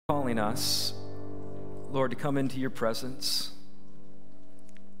calling us, Lord, to come into your presence.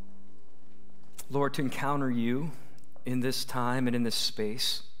 Lord, to encounter you in this time and in this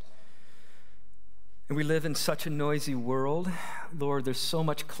space. And we live in such a noisy world. Lord, there's so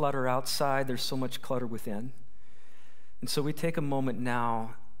much clutter outside. There's so much clutter within. And so we take a moment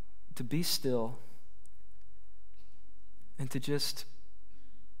now to be still and to just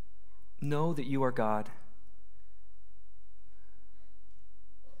know that you are God.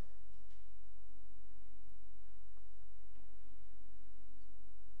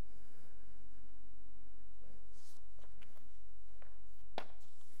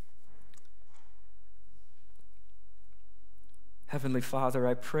 Heavenly Father,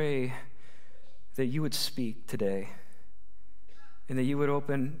 I pray that you would speak today and that you would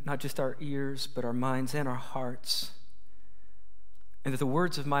open not just our ears, but our minds and our hearts, and that the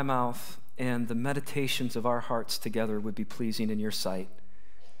words of my mouth and the meditations of our hearts together would be pleasing in your sight.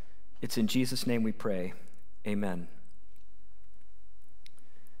 It's in Jesus' name we pray. Amen.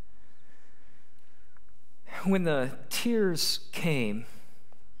 When the tears came,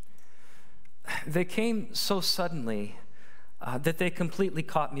 they came so suddenly that they completely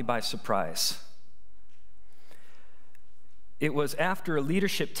caught me by surprise. It was after a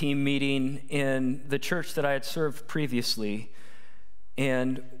leadership team meeting in the church that I had served previously,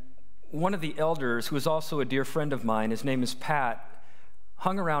 and one of the elders, who is also a dear friend of mine, his name is Pat,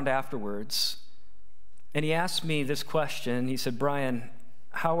 hung around afterwards, and he asked me this question. He said, "Brian,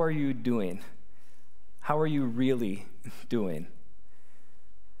 how are you doing? How are you really doing?"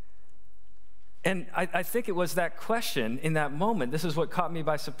 And I think it was that question in that moment, this is what caught me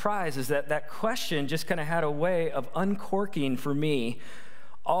by surprise, is that question just kind of had a way of uncorking for me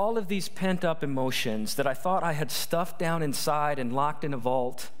all of these pent-up emotions that I thought I had stuffed down inside and locked in a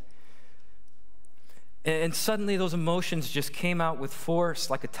vault. And suddenly those emotions just came out with force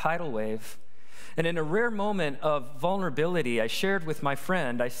like a tidal wave. And in a rare moment of vulnerability, I shared with my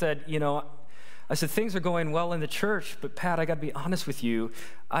friend, I said, things are going well in the church, but Pat, I got to be honest with you,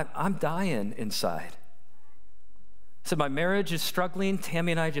 I'm dying inside. I said, my marriage is struggling.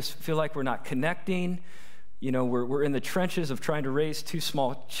 Tammy and I just feel like we're not connecting. We're in the trenches of trying to raise 2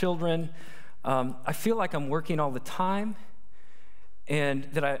 small children. I feel like I'm working all the time and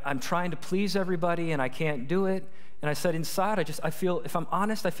that I'm trying to please everybody and I can't do it. And I said, inside, I feel, if I'm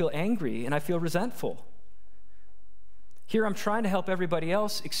honest, I feel angry and I feel resentful. Here I'm trying to help everybody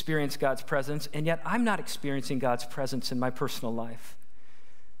else experience God's presence, and yet I'm not experiencing God's presence in my personal life.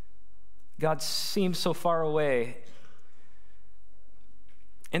 God seems so far away.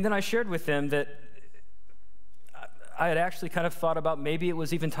 And then I shared with them that I had actually kind of thought about maybe it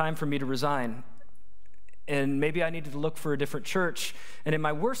was even time for me to resign, and maybe I needed to look for a different church. And in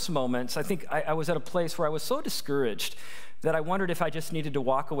my worst moments, I think I was at a place where I was so discouraged that I wondered if I just needed to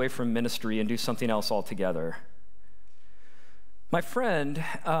walk away from ministry and do something else altogether. My friend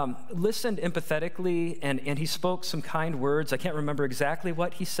listened empathetically, and he spoke some kind words. I can't remember exactly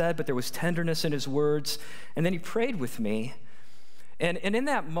what he said, but there was tenderness in his words. And then he prayed with me. And in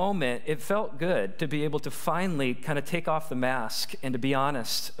that moment, it felt good to be able to finally kind of take off the mask and to be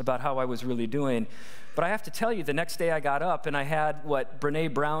honest about how I was really doing. But I have to tell you, the next day I got up and I had what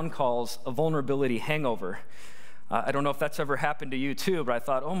Brené Brown calls a vulnerability hangover. I don't know if that's ever happened to you too, but I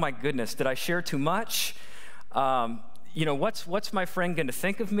thought, oh my goodness, did I share too much? What's my friend going to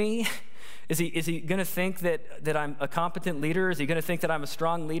think of me? Is he going to think that I'm a competent leader? Is he going to think that I'm a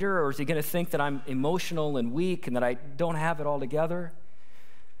strong leader? Or is he going to think that I'm emotional and weak and that I don't have it all together?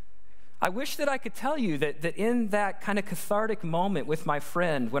 I wish that I could tell you that in that kind of cathartic moment with my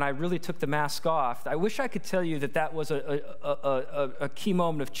friend, when I really took the mask off, I wish I could tell you that was a key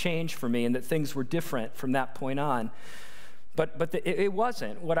moment of change for me and that things were different from that point on. But it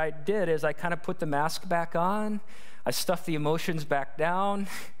wasn't. What I did is I kind of put the mask back on. I stuffed the emotions back down.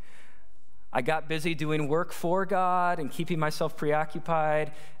 I got busy doing work for God and keeping myself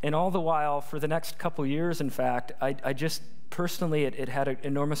preoccupied. And all the while, for the next couple years, in fact, I just personally, it had an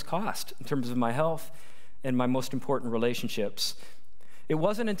enormous cost in terms of my health and my most important relationships. It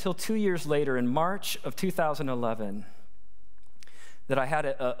wasn't until 2 years later, in March of 2011, that I had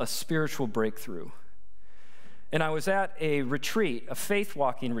a spiritual breakthrough. And I was at a retreat, a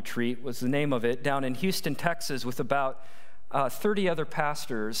faith-walking retreat was the name of it, down in Houston, Texas, with about 30 other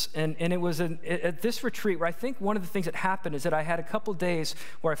pastors. And it was at this retreat where I think one of the things that happened is that I had a couple days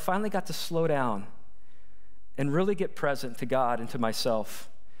where I finally got to slow down and really get present to God and to myself,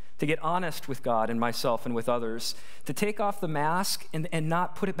 to get honest with God and myself and with others, to take off the mask and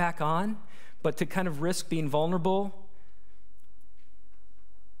not put it back on, but to kind of risk being vulnerable.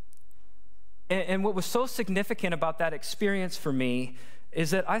 And what was so significant about that experience for me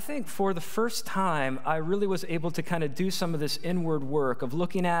is that I think for the first time, I really was able to kind of do some of this inward work of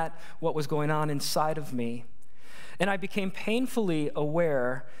looking at what was going on inside of me. And I became painfully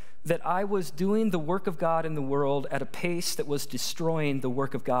aware that I was doing the work of God in the world at a pace that was destroying the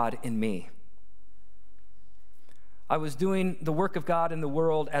work of God in me. I was doing the work of God in the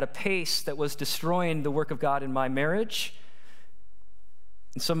world at a pace that was destroying the work of God in my marriage,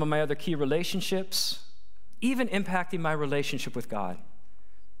 and some of my other key relationships, even impacting my relationship with God.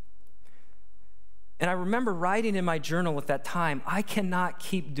 And I remember writing in my journal at that time, I cannot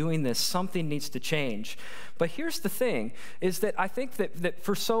keep doing this. Something needs to change. But here's the thing, is that I think that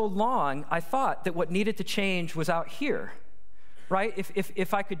for so long, I thought that what needed to change was out here, right?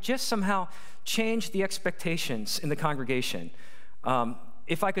 If I could just somehow change the expectations in the congregation,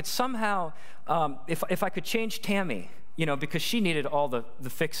 if I could somehow, if I could change Tammy, because she needed all the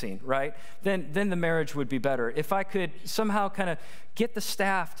fixing, right? Then the marriage would be better. If I could somehow kind of get the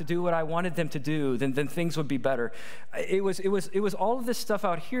staff to do what I wanted them to do, then things would be better. It was all of this stuff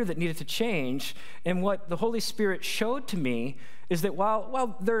out here that needed to change. And what the Holy Spirit showed to me is that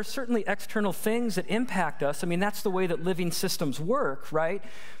while there are certainly external things that impact us, I mean, that's the way that living systems work, right?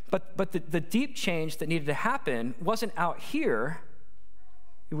 But the deep change that needed to happen wasn't out here,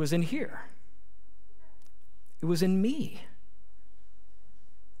 it was in here. It was in me.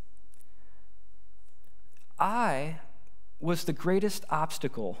 I was the greatest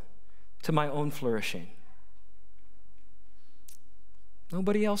obstacle to my own flourishing.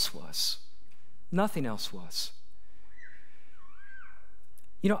 Nobody else was. Nothing else was.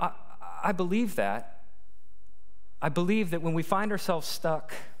 I believe that. I believe that when we find ourselves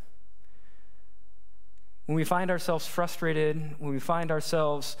stuck, when we find ourselves frustrated, when we find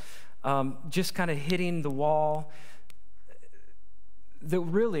ourselves just kind of hitting the wall, that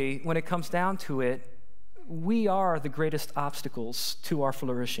really, when it comes down to it, we are the greatest obstacles to our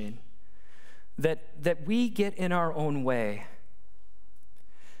flourishing. That we get in our own way.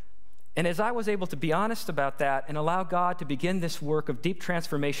 And as I was able to be honest about that and allow God to begin this work of deep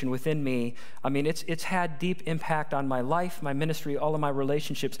transformation within me, I mean, it's had deep impact on my life, my ministry, all of my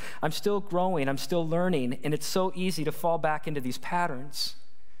relationships. I'm still growing, I'm still learning, and it's so easy to fall back into these patterns.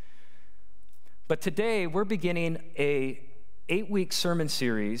 But today, we're beginning a 8-week sermon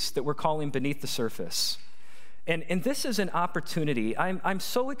series that we're calling Beneath the Surface. And this is an opportunity. I'm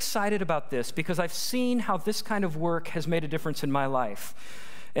so excited about this because I've seen how this kind of work has made a difference in my life.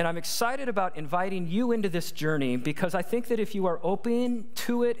 And I'm excited about inviting you into this journey because I think that if you are open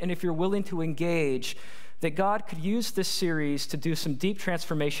to it and if you're willing to engage, that God could use this series to do some deep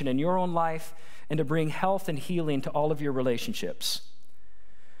transformation in your own life and to bring health and healing to all of your relationships.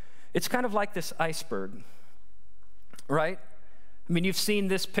 It's kind of like this iceberg, right? I mean, you've seen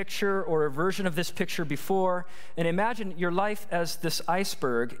this picture or a version of this picture before, and imagine your life as this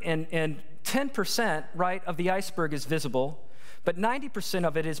iceberg, and 10%, right, of the iceberg is visible, but 90%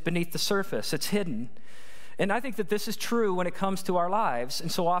 of it is beneath the surface. It's hidden. And I think that this is true when it comes to our lives,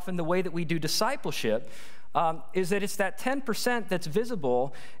 and so often the way that we do discipleship is that it's that 10% that's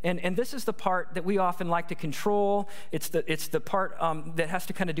visible, and this is the part that we often like to control. It's the part that has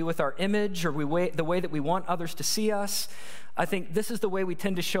to kind of do with our image or the way that we want others to see us. I think this is the way we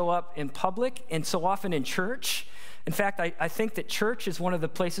tend to show up in public and so often in church. In fact, I think that church is one of the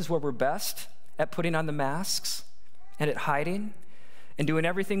places where we're best at putting on the masks and at hiding and doing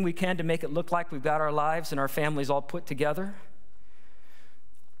everything we can to make it look like we've got our lives and our families all put together.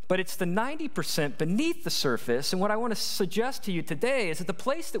 But it's the 90% beneath the surface, and what I want to suggest to you today is that the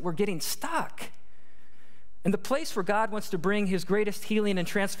place that we're getting stuck and the place where God wants to bring his greatest healing and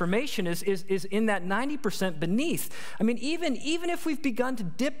transformation is in that 90% beneath. I mean, even if we've begun to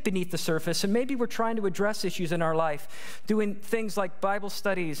dip beneath the surface, and maybe we're trying to address issues in our life, doing things like Bible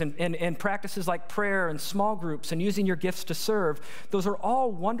studies and practices like prayer and small groups and using your gifts to serve, those are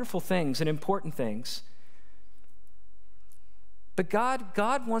all wonderful things and important things. But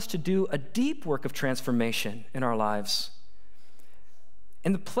God wants to do a deep work of transformation in our lives.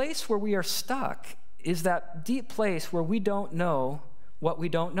 And the place where we are stuck is that deep place where we don't know what we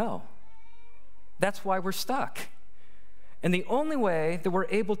don't know. That's why we're stuck. And the only way that we're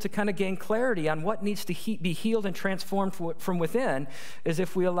able to kind of gain clarity on what needs to be healed and transformed from within is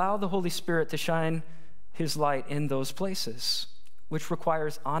if we allow the Holy Spirit to shine his light in those places, which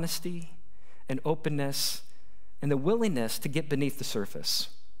requires honesty and openness and the willingness to get beneath the surface.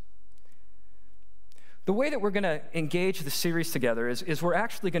 The way that we're going to engage the series together is we're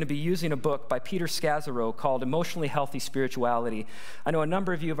actually going to be using a book by Peter Scazzaro called Emotionally Healthy Spirituality. I know a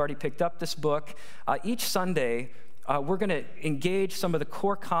number of you have already picked up this book. Each Sunday, we're going to engage some of the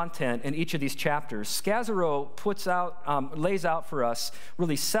core content in each of these chapters. Scazzero lays out for us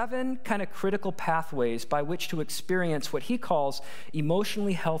really 7 kind of critical pathways by which to experience what he calls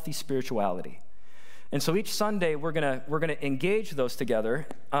emotionally healthy spirituality. And so each Sunday we're gonna engage those together.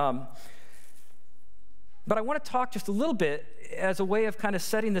 But I want to talk just a little bit as a way of kind of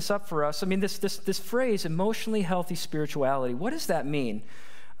setting this up for us. I mean, this phrase, emotionally healthy spirituality, what does that mean?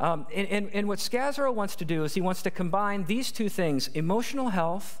 And what Scazzero wants to do is he wants to combine these 2 things, emotional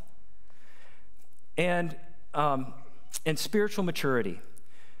health and spiritual maturity.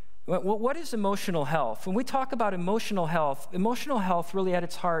 What is emotional health? When we talk about emotional health really at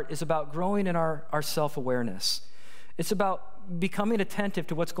its heart is about growing in our self-awareness. It's about becoming attentive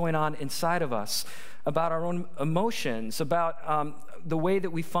to what's going on inside of us, about our own emotions, about the way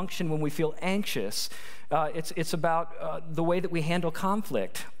that we function when we feel anxious. It's about the way that we handle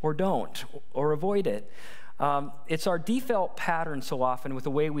conflict or don't or avoid it. It's our default pattern so often with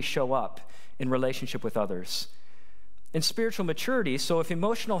the way we show up in relationship with others. In spiritual maturity, so if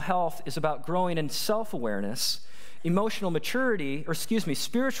emotional health is about growing in self-awareness, spiritual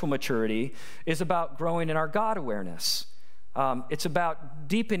maturity is about growing in our God awareness. It's about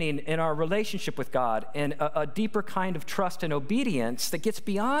deepening in our relationship with God and a deeper kind of trust and obedience that gets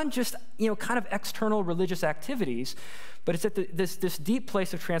beyond just, kind of external religious activities, but it's at this deep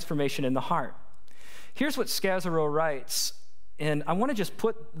place of transformation in the heart. Here's what Scazzero writes, and I want to just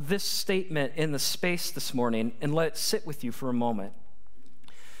put this statement in the space this morning and let it sit with you for a moment.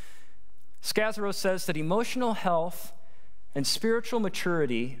 Scazzero says that emotional health and spiritual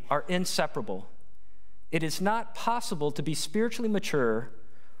maturity are inseparable. It is not possible to be spiritually mature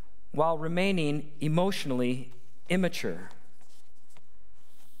while remaining emotionally immature.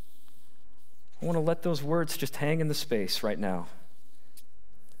 I want to let those words just hang in the space right now.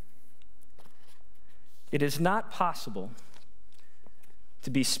 It is not possible to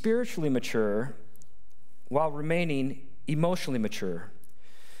be spiritually mature while remaining emotionally mature.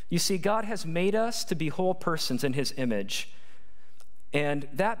 You see, God has made us to be whole persons in His image. And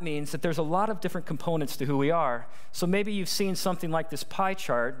that means that there's a lot of different components to who we are. So maybe you've seen something like this pie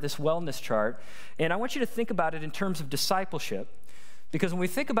chart, this wellness chart, and I want you to think about it in terms of discipleship. Because when we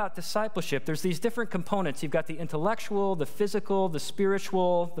think about discipleship, there's these different components. You've got the intellectual, the physical, the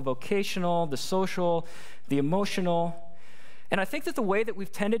spiritual, the vocational, the social, the emotional. And I think that the way that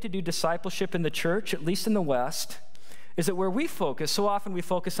we've tended to do discipleship in the church, at least in the West, is that where we focus, so often we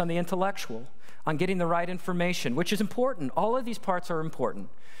focus on the intellectual, on getting the right information, which is important. All of these parts are important.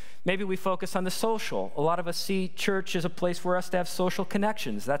 Maybe we focus on the social. A lot of us see church as a place for us to have social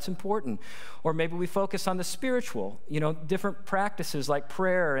connections. That's important. Or maybe we focus on the spiritual, different practices like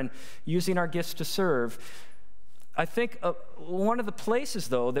prayer and using our gifts to serve. I think one of the places,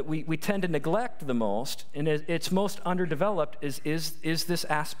 though, that we tend to neglect the most, and it's most underdeveloped, is this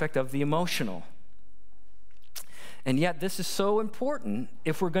aspect of the emotional. And yet this is so important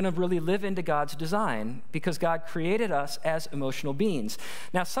if we're going to really live into God's design, because God created us as emotional beings.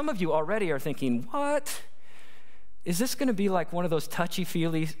 Now, some of you already are thinking, what? Is this going to be like one of those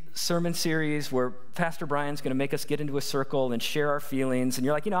touchy-feely sermon series where Pastor Brian's going to make us get into a circle and share our feelings? And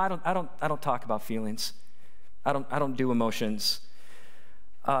you're like, I don't talk about feelings. I don't do emotions.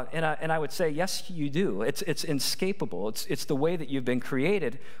 And I would say, yes, you do. It's inescapable. It's the way that you've been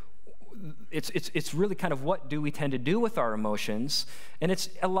created. It's really kind of what do we tend to do with our emotions. And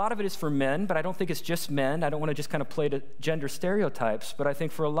a lot of it is for men, but I don't think it's just men. I don't want to just kind of play to gender stereotypes, but I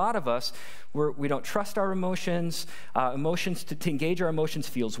think for a lot of us, we don't trust our emotions. To engage our emotions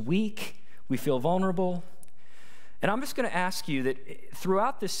feels weak. We feel vulnerable. And I'm just going to ask you that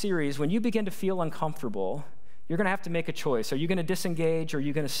throughout this series, when you begin to feel uncomfortable, you're going to have to make a choice. Are you going to disengage, or are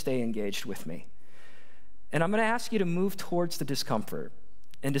you going to stay engaged with me? And I'm going to ask you to move towards the discomfort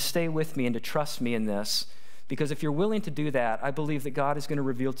and to stay with me and to trust me in this, because if you're willing to do that, I believe that God is going to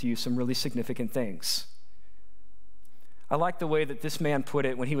reveal to you some really significant things. I like the way that this man put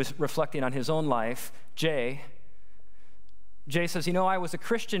it when he was reflecting on his own life. Jay says, I was a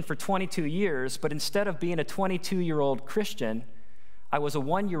Christian for 22 years, but instead of being a 22-year-old Christian, I was a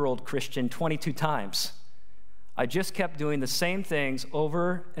 1-year-old Christian 22 times. I just kept doing the same things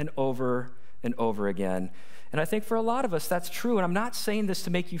over and over and over again. And I think for a lot of us, that's true. And I'm not saying this to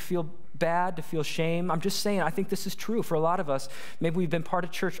make you feel bad, to feel shame. I'm just saying I think this is true for a lot of us. Maybe we've been part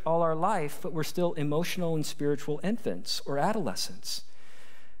of church all our life, but we're still emotional and spiritual infants or adolescents.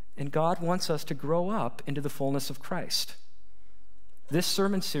 And God wants us to grow up into the fullness of Christ. This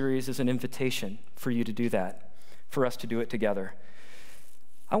sermon series is an invitation for you to do that, for us to do it together.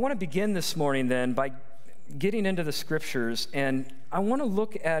 I want to begin this morning then by getting into the scriptures, and I want to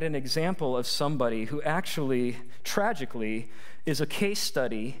look at an example of somebody who actually, tragically, is a case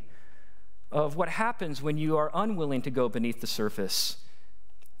study of what happens when you are unwilling to go beneath the surface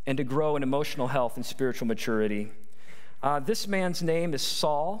and to grow in emotional health and spiritual maturity. This man's name is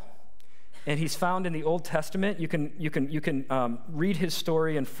Saul, and he's found in the Old Testament. You can read his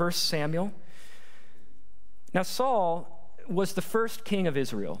story in 1 Samuel. Now, Saul was the first king of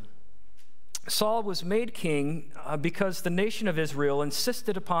Israel. Saul was made king because the nation of Israel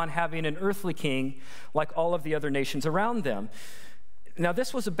insisted upon having an earthly king like all of the other nations around them. Now,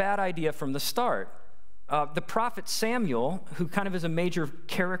 this was a bad idea from the start. The prophet Samuel, who kind of is a major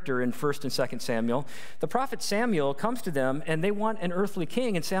character in 1 and 2 Samuel, the prophet Samuel comes to them and they want an earthly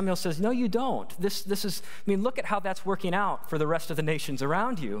king, and Samuel says, no, you don't. This is, look at how that's working out for the rest of the nations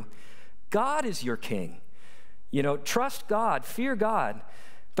around you. God is your king. Trust God, fear God.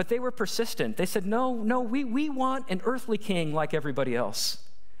 But they were persistent. They said, no, we want an earthly king like everybody else.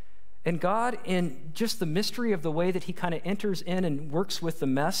 And God, in just the mystery of the way that he kind of enters in and works with the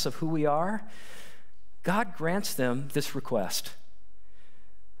mess of who we are, God grants them this request.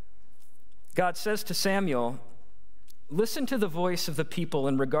 God says to Samuel, listen to the voice of the people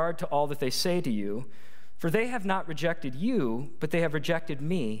in regard to all that they say to you, for they have not rejected you, but they have rejected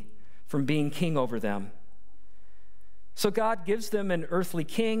me from being king over them. So God gives them an earthly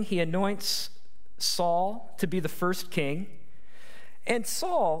king. He anoints Saul to be the first king. And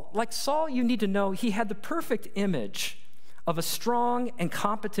Saul, you need to know, he had the perfect image of a strong and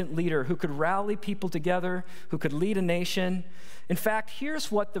competent leader who could rally people together, who could lead a nation. In fact,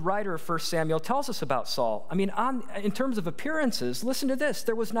 here's what the writer of 1 Samuel tells us about Saul. In terms of appearances, listen to this.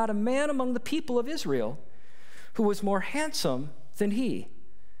 There was not a man among the people of Israel who was more handsome than he.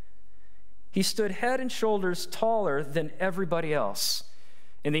 He stood head and shoulders taller than everybody else.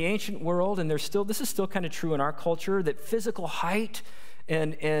 In the ancient world, and this is still kind of true in our culture, that physical height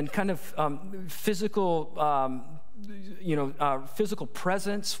and kind of physical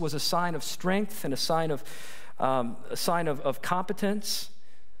presence was a sign of strength and a sign of competence.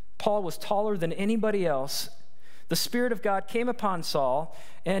 Paul was taller than anybody else. The Spirit of God came upon Saul,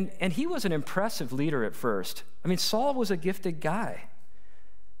 and he was an impressive leader at first. Saul was a gifted guy.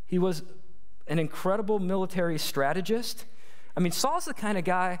 He was an incredible military strategist. Saul's the kind of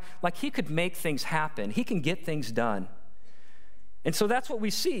guy, he could make things happen. He can get things done. And so that's what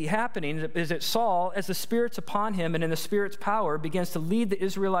we see happening, is that Saul, as the Spirit's upon him and in the Spirit's power, begins to lead the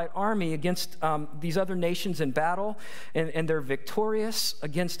Israelite army against these other nations in battle, and they're victorious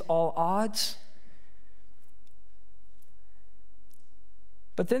against all odds.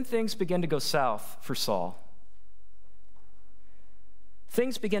 But then things begin to go south for Saul.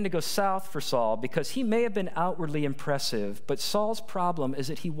 Things began to go south for Saul because he may have been outwardly impressive, but Saul's problem is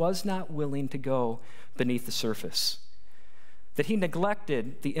that he was not willing to go beneath the surface, that he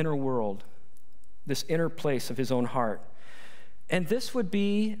neglected the inner world, this inner place of his own heart. And this would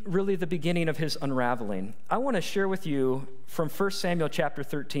be really the beginning of his unraveling. I want to share with you from 1 Samuel chapter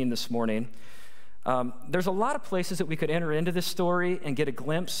 13 this morning. There's a lot of places that we could enter into this story and get a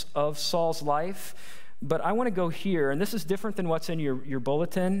glimpse of Saul's life. But I want to go here, and this is different than what's in your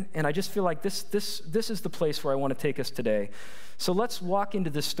bulletin, and I just feel like this is the place where I want to take us today. So let's walk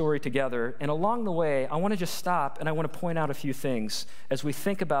into this story together, and along the way, I want to just stop, and I want to point out a few things as we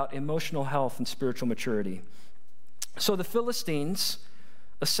think about emotional health and spiritual maturity. So the Philistines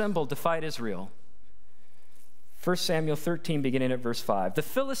assembled to fight Israel. 1 Samuel 13, beginning at verse 5. The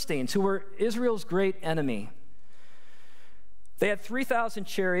Philistines, who were Israel's great enemy, they had 3,000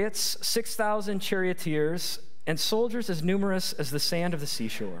 chariots, 6,000 charioteers, and soldiers as numerous as the sand of the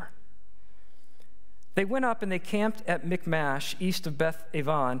seashore. They went up and they camped at Michmash, east of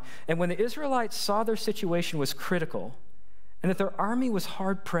Beth-aven, and when the Israelites saw their situation was critical and that their army was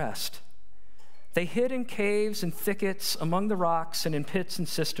hard-pressed, they hid in caves and thickets among the rocks and in pits and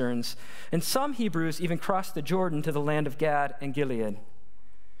cisterns, and some Hebrews even crossed the Jordan to the land of Gad and Gilead.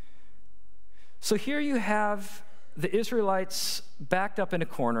 So here you have the Israelites backed up in a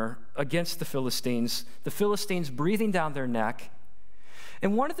corner against the Philistines breathing down their neck.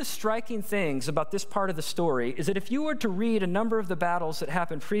 And one of the striking things about this part of the story is that if you were to read a number of the battles that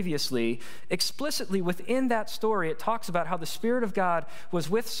happened previously, explicitly within that story, it talks about how the Spirit of God was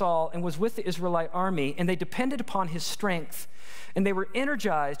with Saul and was with the Israelite army, and they depended upon his strength, and they were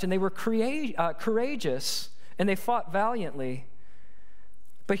energized, and they were courageous, and they fought valiantly.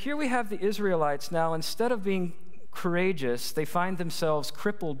 But here we have the Israelites now, instead of being courageous, they find themselves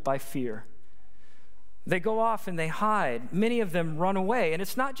crippled by fear. They go off and they hide. Many of them run away. And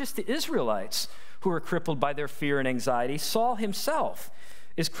it's not just the Israelites who are crippled by their fear and anxiety. Saul himself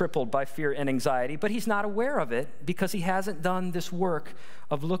is crippled by fear and anxiety, but he's not aware of it because he hasn't done this work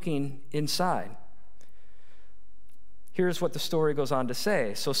of looking inside. Here's what the story goes on to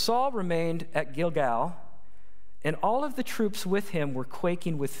say. So Saul remained at Gilgal, and all of the troops with him were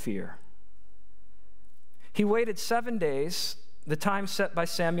quaking with fear. He waited 7 days, the time set by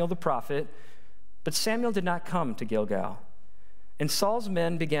Samuel the prophet, but Samuel did not come to Gilgal, and Saul's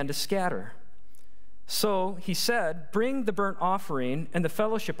men began to scatter. So he said, "Bring the burnt offering and the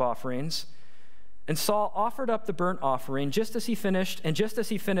fellowship offerings." And Saul offered up the burnt offering just as he finished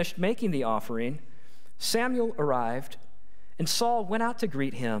making the offering, Samuel arrived, and Saul went out to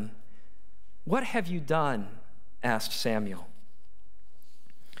greet him. "What have you done?" asked Samuel.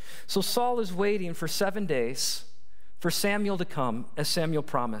 So Saul is waiting for 7 days for Samuel to come, as Samuel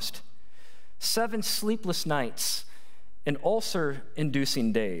promised. 7 sleepless nights and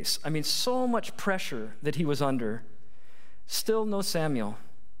ulcer-inducing days. I mean, so much pressure that he was under. Still no Samuel.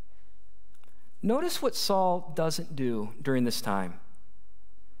 Notice what Saul doesn't do during this time.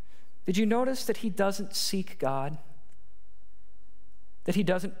 Did you notice that he doesn't seek God? That he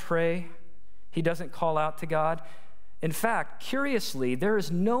doesn't pray? He doesn't call out to God? In fact, curiously, there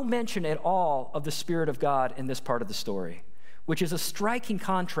is no mention at all of the Spirit of God in this part of the story, which is a striking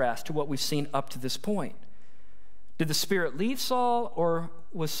contrast to what we've seen up to this point. Did the Spirit leave Saul, or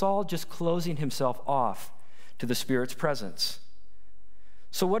was Saul just closing himself off to the Spirit's presence?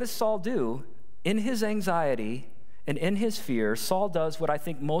 So what does Saul do? In his anxiety and in his fear, Saul does what I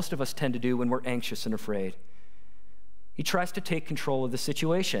think most of us tend to do when we're anxious and afraid. He tries to take control of the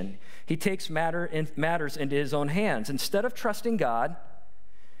situation. He takes matters into his own hands. Instead of trusting God,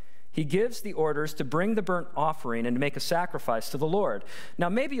 he gives the orders to bring the burnt offering and to make a sacrifice to the Lord. Now,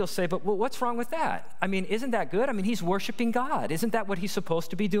 maybe you'll say, but what's wrong with that? I mean, isn't that good? I mean, he's worshiping God. Isn't that what he's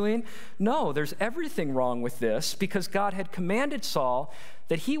supposed to be doing? No, there's everything wrong with this because God had commanded Saul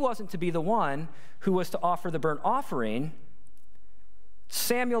that he wasn't to be the one who was to offer the burnt offering.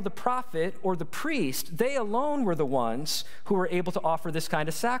 Samuel the prophet or the priest, they alone were the ones who were able to offer this kind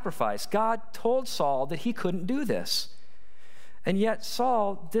of sacrifice. God told Saul that he couldn't do this. And yet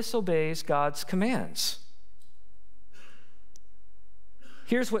Saul disobeys God's commands.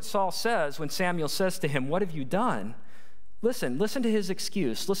 Here's what Saul says when Samuel says to him, "What have you done?" Listen to his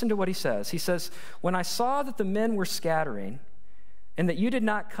excuse. Listen to what he says. He says, "When I saw that the men were scattering and that you did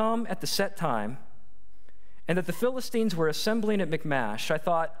not come at the set time and that the Philistines were assembling at Michmash, I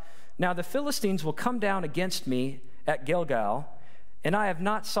thought, now the Philistines will come down against me at Gilgal, and I have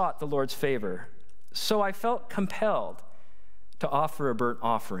not sought the Lord's favor. So I felt compelled to offer a burnt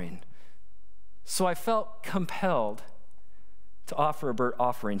offering." So I felt compelled to offer a burnt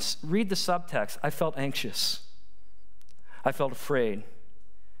offering. Read the subtext. I felt anxious. I felt afraid.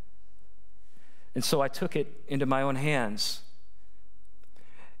 And so I took it into my own hands.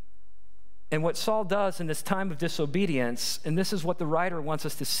 And what Saul does in this time of disobedience, and this is what the writer wants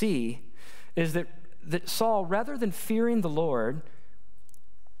us to see, is that Saul, rather than fearing the Lord,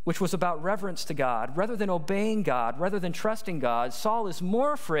 which was about reverence to God, rather than obeying God, rather than trusting God, Saul is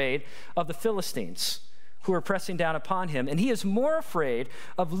more afraid of the Philistines who are pressing down upon him, and he is more afraid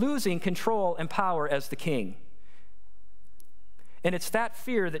of losing control and power as the king. And it's that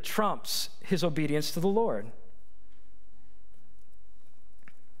fear that trumps his obedience to the Lord.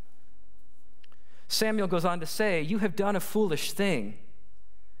 Samuel goes on to say, "You have done a foolish thing.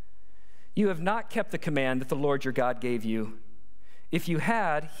 You have not kept the command that the Lord your God gave you. If you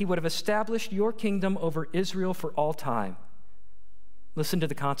had, he would have established your kingdom over Israel for all time." Listen to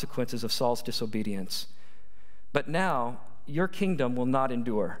the consequences of Saul's disobedience. "But now your kingdom will not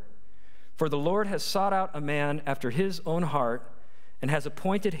endure. For the Lord has sought out a man after his own heart and has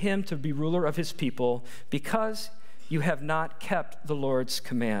appointed him to be ruler of his people because you have not kept the Lord's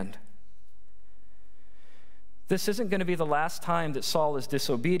command." This isn't going to be the last time that Saul is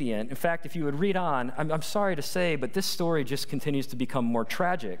disobedient. In fact, if you would read on, I'm sorry to say, but this story just continues to become more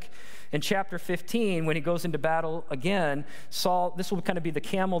tragic. In chapter 15, when he goes into battle again, Saul, this will kind of be the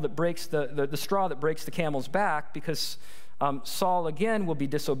camel that breaks the straw that breaks the camel's back, because Saul again will be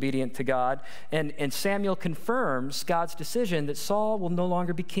disobedient to God, and Samuel confirms God's decision that Saul will no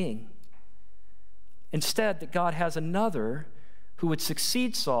longer be king. Instead, that God has another who would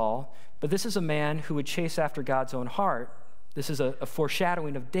succeed Saul, but this is a man who would chase after God's own heart. This is a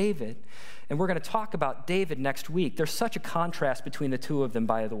foreshadowing of David, and we're going to talk about David next week. There's such a contrast between the two of them,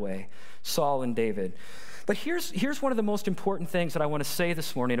 by the way, Saul and David. But here's one of the most important things that I want to say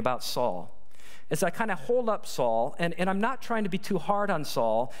this morning about Saul. As I kind of hold up Saul, and I'm not trying to be too hard on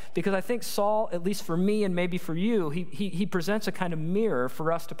Saul, because I think Saul, at least for me and maybe for you, he presents a kind of mirror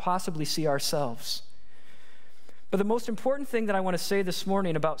for us to possibly see ourselves. But the most important thing that I want to say this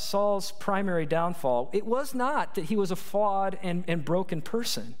morning about Saul's primary downfall, it was not that he was a flawed and broken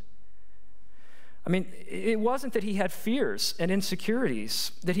person. I mean, it wasn't that he had fears and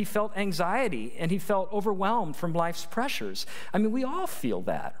insecurities, that he felt anxiety and he felt overwhelmed from life's pressures. I mean, we all feel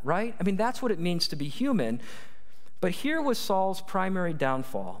that, right? I mean, that's what it means to be human. But here was Saul's primary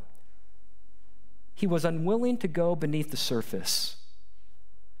downfall. He was unwilling to go beneath the surface.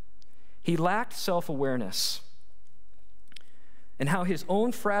 He lacked self-awareness, and how his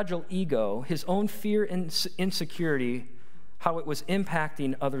own fragile ego, his own fear and insecurity, how it was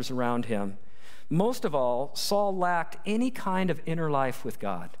impacting others around him. Most of all, Saul lacked any kind of inner life with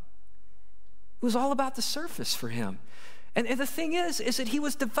God. It was all about the surface for him. And the thing is that he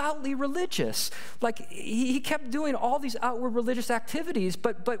was devoutly religious. Like, he kept doing all these outward religious activities,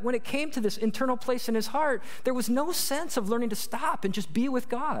 but when it came to this internal place in his heart, there was no sense of learning to stop and just be with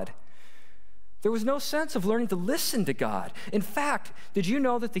God. There was no sense of learning to listen to God. In fact, did you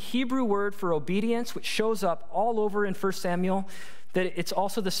know that the Hebrew word for obedience, which shows up all over in 1 Samuel, that it's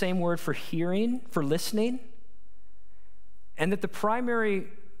also the same word for hearing, for listening? And that the primary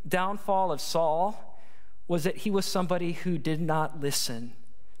downfall of Saul was that he was somebody who did not listen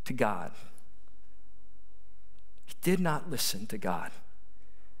to God. He did not listen to God.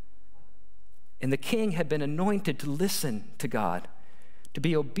 And the king had been anointed to listen to God, to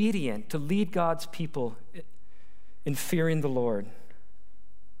be obedient, to lead God's people in fearing the Lord.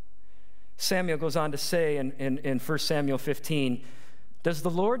 Samuel goes on to say in 1 Samuel 15, "Does the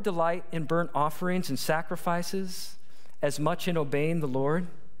Lord delight in burnt offerings and sacrifices as much in obeying the Lord?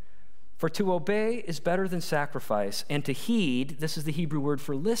 For to obey is better than sacrifice, and to heed," this is the Hebrew word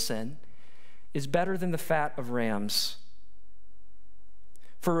for listen, "is better than the fat of rams.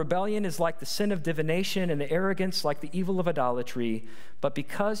 For rebellion is like the sin of divination, and the arrogance like the evil of idolatry. But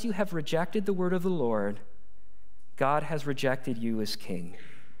because you have rejected the word of the Lord, God has rejected you as king."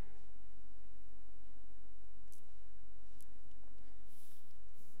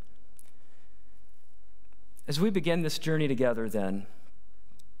 As we begin this journey together then,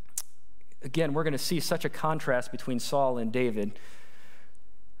 again, we're going to see such a contrast between Saul and David.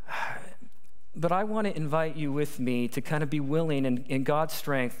 But I want to invite you with me to kind of be willing in God's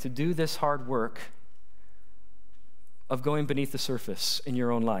strength to do this hard work of going beneath the surface in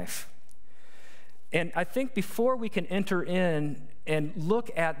your own life. And I think before we can enter in and look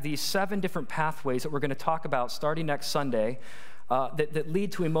at these 7 different pathways that we're going to talk about starting next Sunday, that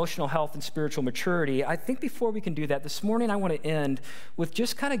lead to emotional health and spiritual maturity, I think before we can do that, this morning I want to end with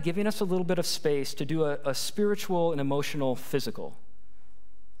just kind of giving us a little bit of space to do a spiritual and emotional physical.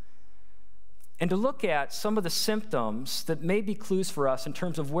 And to look at some of the symptoms that may be clues for us in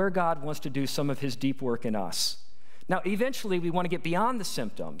terms of where God wants to do some of his deep work in us. Now, eventually, we want to get beyond the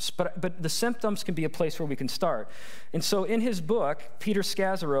symptoms, but the symptoms can be a place where we can start. And so in his book, Peter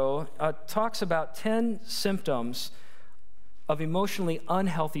Scazzaro talks about 10 symptoms of emotionally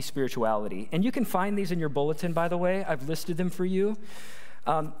unhealthy spirituality. And you can find these in your bulletin, by the way. I've listed them for you.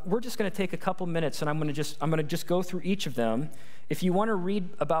 We're just going to take a couple minutes, and I'm going to just go through each of them. If you want to read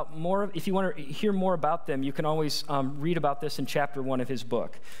about more, if you want to hear more about them, you can always read about this in chapter 1 of his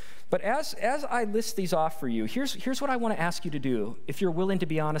book. But as I list these off for you, here's what I want to ask you to do, if you're willing to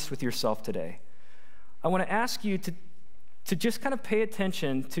be honest with yourself today. I want to ask you to just kind of pay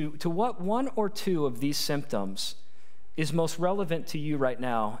attention to what 1 or 2 of these symptoms is most relevant to you right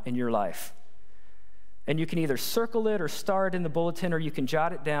now in your life. And you can either circle it or star it in the bulletin, or you can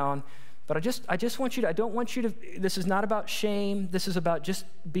jot it down. But I just want you to, I don't want you to, this is not about shame. This is about just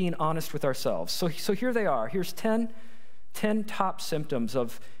being honest with ourselves. So here they are. Here's 10 top symptoms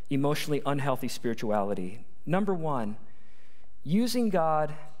of emotionally unhealthy spirituality. Number 1, using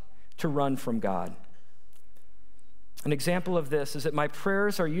God to run from God. An example of this is that my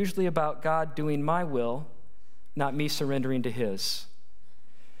prayers are usually about God doing my will, not me surrendering to his.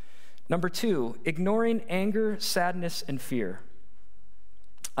 Number 2, ignoring anger, sadness, and fear.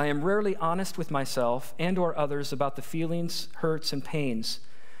 I am rarely honest with myself and or others about the feelings, hurts, and pains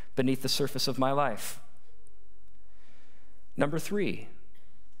beneath the surface of my life. Number 3,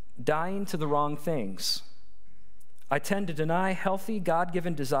 dying to the wrong things. I tend to deny healthy,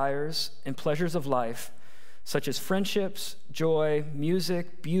 God-given desires and pleasures of life, such as friendships, joy,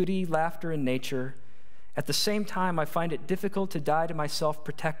 music, beauty, laughter, and nature. At the same time, I find it difficult to die to my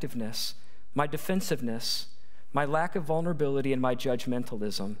self-protectiveness, my defensiveness, my lack of vulnerability, and my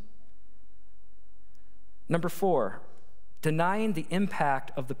judgmentalism. Number 4, denying the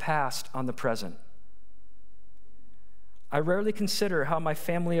impact of the past on the present. I rarely consider how my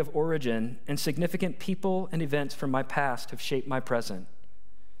family of origin and significant people and events from my past have shaped my present.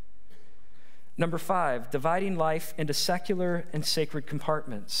 Number 5, dividing life into secular and sacred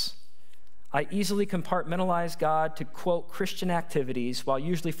compartments. I easily compartmentalize God to, quote, Christian activities while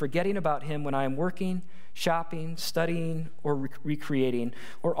usually forgetting about him when I am working, shopping, studying, or recreating,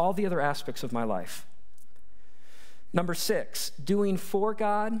 or all the other aspects of my life. Number 6, doing for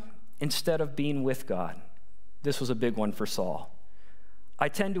God instead of being with God. This was a big one for Saul. I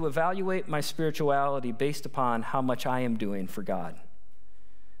tend to evaluate my spirituality based upon how much I am doing for God.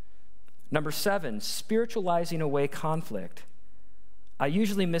 Number 7, spiritualizing away conflict. I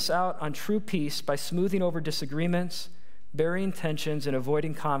usually miss out on true peace by smoothing over disagreements, burying tensions, and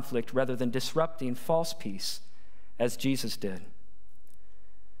avoiding conflict rather than disrupting false peace, as Jesus did.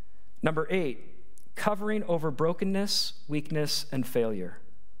 Number 8, covering over brokenness, weakness, and failure.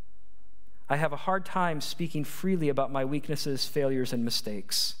 I have a hard time speaking freely about my weaknesses, failures, and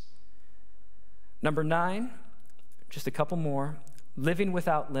mistakes. Number 9, just a couple more, living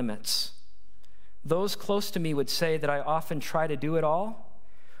without limits. Those close to me would say that I often try to do it all,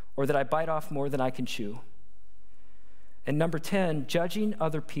 or that I bite off more than I can chew. And number 10, judging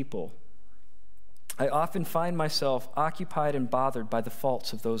other people. I often find myself occupied and bothered by the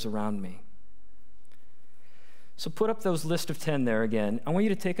faults of those around me. So put up those list of 10 there again. I want you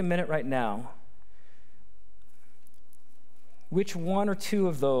to take a minute right now. Which one or two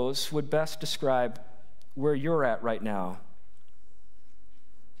of those would best describe where you're at right now?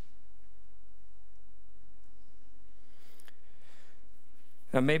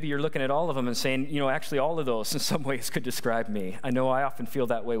 Now, maybe you're looking at all of them and saying, actually all of those in some ways could describe me. I know I often feel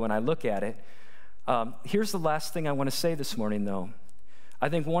that way when I look at it. Here's the last thing I want to say this morning, though. I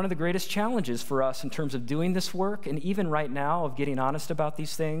think one of the greatest challenges for us in terms of doing this work, and even right now of getting honest about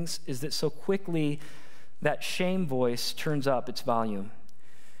these things, is that so quickly that shame voice turns up its volume.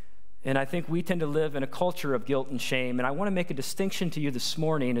 And I think we tend to live in a culture of guilt and shame, and I want to make a distinction to you this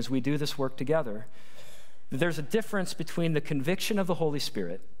morning as we do this work together. There's a difference between the conviction of the Holy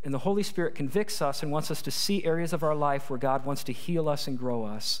Spirit, and the Holy Spirit convicts us and wants us to see areas of our life where God wants to heal us and grow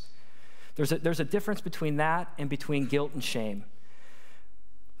us. There's a difference between that and between guilt and shame.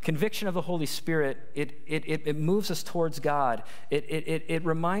 Conviction of the Holy Spirit, it moves us towards God. It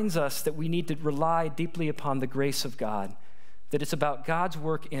reminds us that we need to rely deeply upon the grace of God, that it's about God's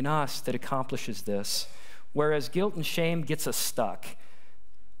work in us that accomplishes this, whereas guilt and shame gets us stuck.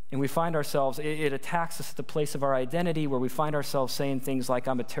 And we find ourselves, it attacks us at the place of our identity, where we find ourselves saying things like,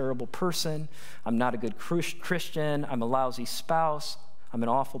 I'm a terrible person, I'm not a good Christian, I'm a lousy spouse, I'm an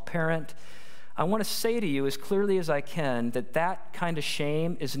awful parent. I want to say to you as clearly as I can that that kind of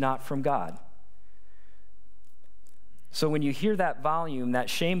shame is not from God. So when you hear that volume, that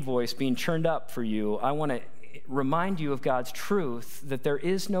shame voice being churned up for you, I want to remind you of God's truth that there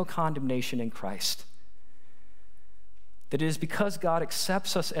is no condemnation in Christ. That it is because God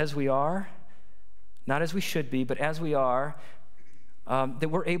accepts us as we are, not as we should be, but as we are,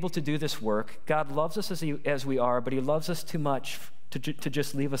 that we're able to do this work. God loves us as we are, but he loves us too much to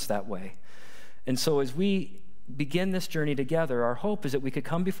just leave us that way. And so as we begin this journey together, our hope is that we could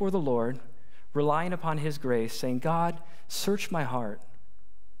come before the Lord, relying upon his grace, saying, God, search my heart.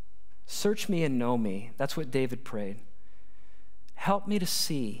 Search me and know me. That's what David prayed. Help me to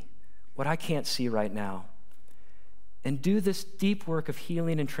see what I can't see right now. And do this deep work of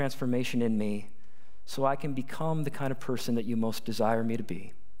healing and transformation in me so I can become the kind of person that you most desire me to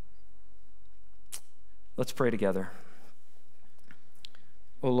be. Let's pray together.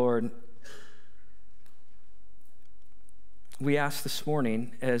 Oh Lord, we ask this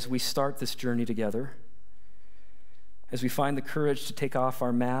morning as we start this journey together, as we find the courage to take off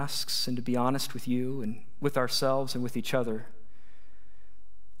our masks and to be honest with you and with ourselves and with each other,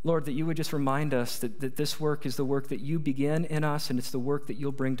 Lord, that you would just remind us that this work is the work that you begin in us, and it's the work that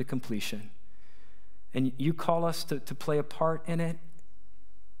you'll bring to completion. And you call us to play a part in it,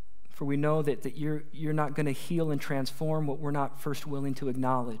 for we know that you're not going to heal and transform what we're not first willing to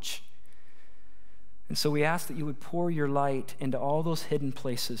acknowledge. And so we ask that you would pour your light into all those hidden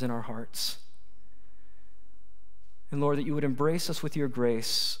places in our hearts. And Lord, that you would embrace us with your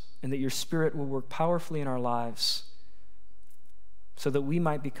grace, and that your Spirit will work powerfully in our lives, so that we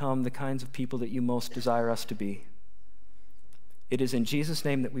might become the kinds of people that you most desire us to be. It is in Jesus'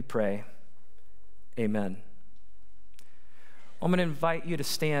 name that we pray. Amen. I'm going to invite you to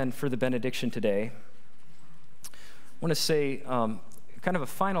stand for the benediction today. I want to say kind of a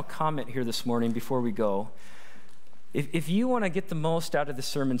final comment here this morning before we go. If you want to get the most out of the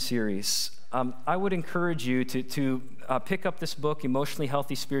sermon series, I would encourage you to pick up this book, Emotionally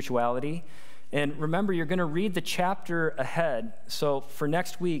Healthy Spirituality. And remember, you're going to read the chapter ahead. So for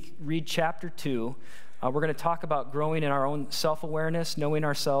next week, read chapter 2. We're going to talk about growing in our own self-awareness, knowing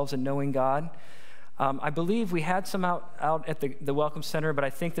ourselves and knowing God. I believe we had some out at the Welcome Center, but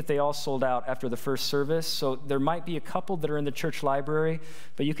I think that they all sold out after the first service. So there might be a couple that are in the church library,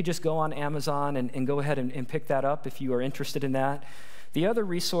 but you could just go on Amazon and go ahead and pick that up if you are interested in that. The other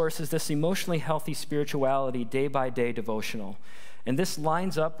resource is this Emotionally Healthy Spirituality Day-by-Day devotional. And this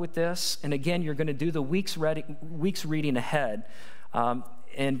lines up with this. And again, you're going to do the week's reading ahead.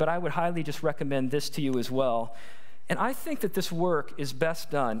 But I would highly just recommend this to you as well. And I think that this work is best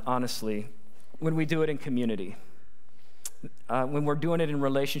done, honestly, when we do it in community, when we're doing it in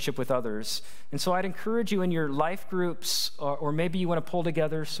relationship with others. And so I'd encourage you in your life groups, or maybe you want to pull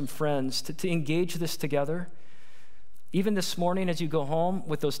together some friends to engage this together. Even this morning as you go home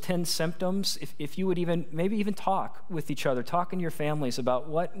with those 10 symptoms, if you would maybe even talk with each other, talk in your families about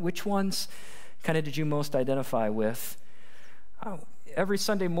which ones kind of did you most identify with. Every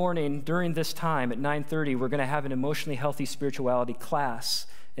Sunday morning during this time at 9:30, we're going to have an Emotionally Healthy Spirituality class.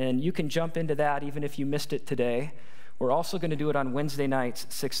 And you can jump into that even if you missed it today. We're also going to do it on Wednesday nights at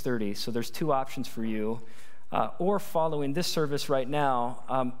 6:30. So there's two options for you. Or following this service right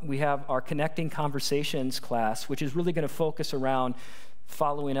now, we have our Connecting Conversations class, which is really going to focus around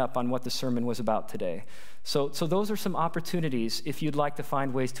following up on what the sermon was about today. So those are some opportunities if you'd like to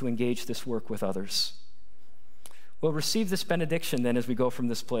find ways to engage this work with others. Well, receive this benediction then as we go from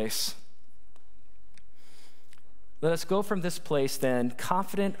this place. Let us go from this place then,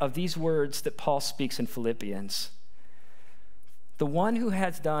 confident of these words that Paul speaks in Philippians. The one who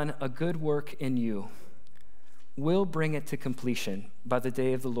has done a good work in you will bring it to completion by the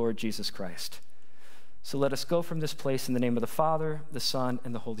day of the Lord Jesus Christ. So let us go from this place in the name of the Father, the Son,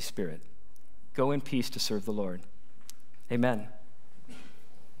 and the Holy Spirit. Go in peace to serve the Lord. Amen.